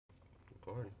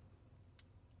recording.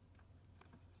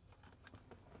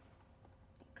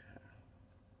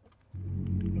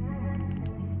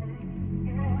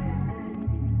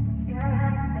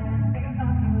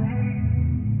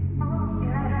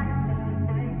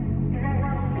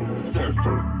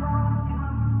 Surfer.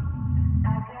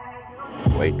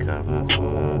 Wake up,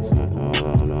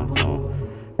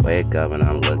 wake up and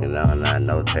I'm looking down, I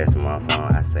no text on my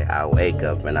phone. I say I wake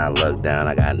up and I look down,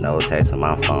 I got no text on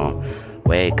my phone.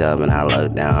 Wake up and I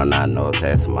look down, I no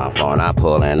text on my phone. I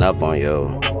pulling up on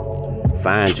you,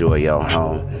 find you at your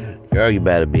home. Girl, you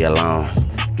better be alone.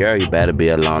 Girl, you better be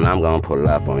alone. I'm gonna pull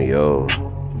up on you,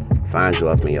 find you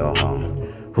up in your home.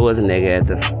 Who is a nigga at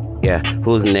the, yeah,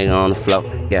 who's a nigga on the floor,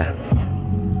 yeah.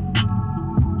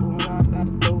 Doing what I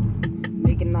gotta do,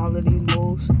 making all of these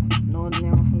moves, knowing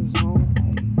now from zone.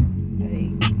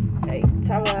 Hey,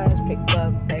 tell her ass picked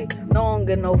up, hey, no one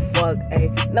get no fuck, hey,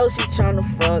 no she tryna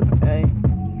fuck, hey.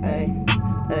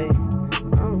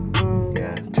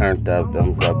 Yeah, turned up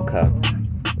them rubber cups.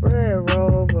 Red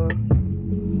Rover.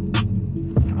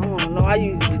 I don't know, I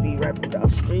usually be rapping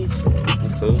about street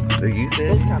shit. So, you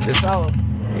said This kind of soft.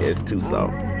 Yeah, it's too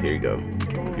soft. Here you go.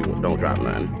 If you don't drop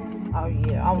nothing. Oh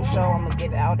yeah, I was sure I'm gonna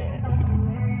get out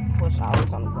and push all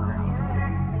this on the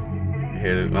ground.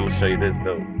 Here, I'm gonna show you this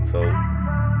though. So,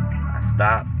 I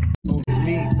stop.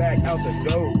 Me back out the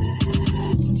door.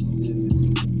 You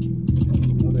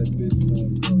know that bitch on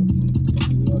bro.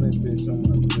 You know that bitch on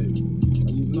my dick.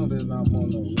 You know that I'm on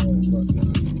the road, fucking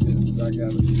bitches. I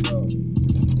got a show.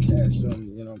 Cash on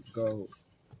me and I'm gold.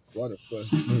 What the fuck?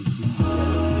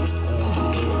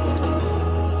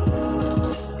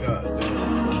 God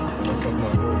damn. I fuck my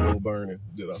elbow burning.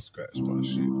 Did I scratch my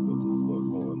shit? What the fuck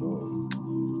going on?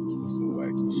 That's some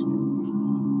wacky shit.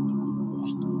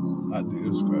 I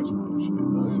did scratch my shit. I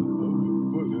ain't know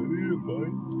what that is,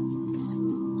 man.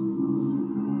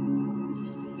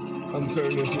 I'm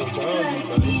turning into a zombie,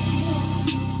 man.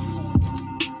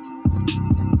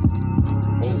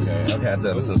 Okay, I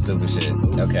thought it was some stupid shit.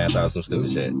 Okay, I thought it was some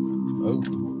stupid shit. Oh.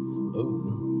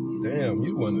 Damn,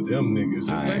 you one of them niggas.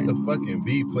 Just let the fucking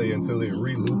beat play until it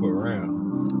re-loop around.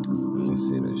 Let me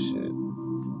see this shit.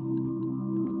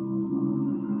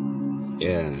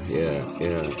 Yeah.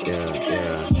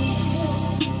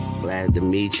 Glad to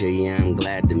meet you, yeah, I'm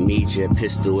glad to meet you.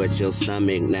 Pistol at your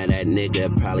stomach, now that nigga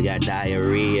probably got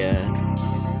diarrhea.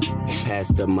 Pass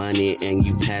the money and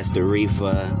you pass the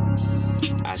reefer.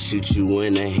 I shoot you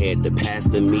in the head, the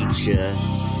pastor meet ya.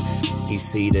 He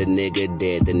see the nigga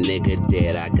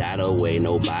dead, I got away,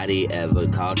 nobody ever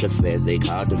called the feds, they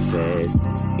called the feds,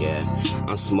 yeah.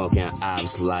 I'm smoking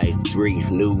ops like 3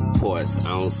 Newports,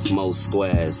 I don't smoke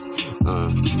squares,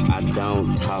 I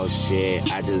don't talk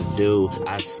shit, I just do,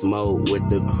 I smoke with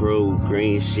the crew,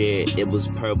 green shit, it was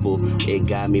purple, it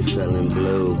got me feeling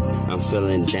blue, I'm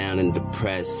feeling down and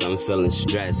depressed, I'm feeling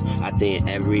stressed, I think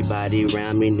everybody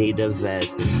around me need a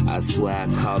vest, I swear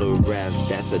I caught a ref,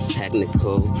 that's a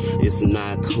technical, it's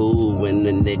not cool when the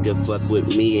nigga fuck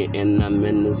with me and I'm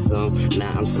in the zone.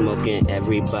 Now I'm smoking,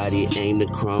 everybody ain't the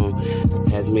chrome.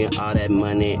 Pass me all that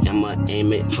money, I'ma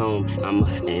aim it home. I'm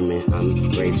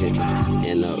raging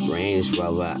in a Range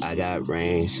Rover, I got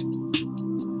range.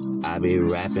 I be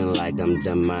rapping like I'm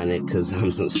demonic, cause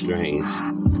I'm so strange.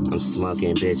 I'm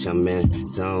smoking, bitch, I'm in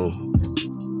zone.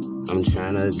 I'm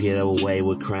trying to get away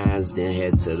with crimes, then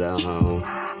head to the home.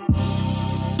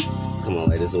 Come on,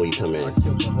 like, this is where you come in.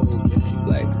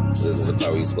 Like, this is the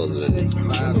part where you supposed to be.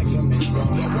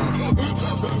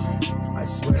 I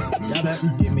swear, y'all have to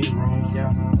get me wrong, yeah.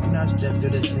 When I step to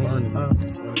the scene,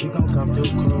 we gon' come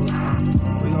through cruise,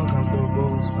 we gon' come through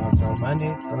booze, got some money.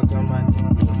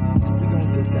 We gon'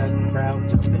 get that crowd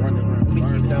jumping, we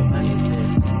keep them hundreds,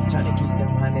 tryna keep them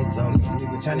hundreds on me,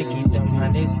 tryna keep them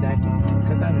hundreds stacking,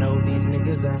 cause I know these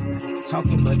niggas are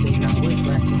talking, but they not with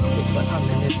cracking, but I'm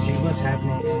in the street, what's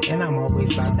happening, and I'm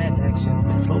always about that action,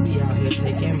 but we out here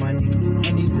taking money,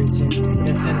 and these rich and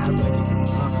that's in our budget,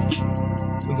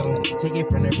 we gon' take it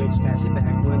from the rich, pass it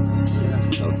backwards.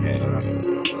 Okay.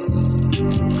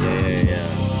 Yeah.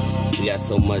 We got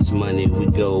so much money, we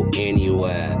go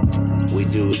anywhere. We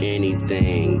do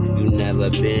anything. You never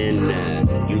been there.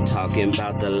 You talking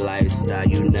about the lifestyle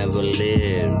you never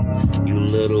lived. You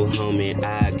little homie,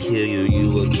 I kill you,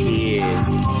 you a kid. I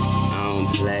don't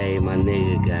play, my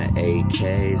nigga got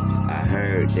AKs. I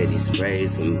heard that he sprayed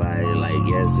somebody like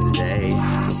yesterday.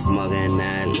 I'm smoking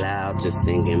that loud, just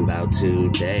thinking about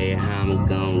today. How I'm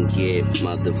gon' get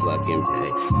motherfucking pay.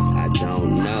 I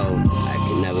don't know, I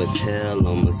can never tell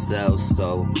on myself,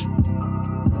 so.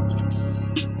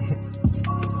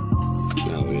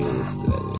 No, we understand it.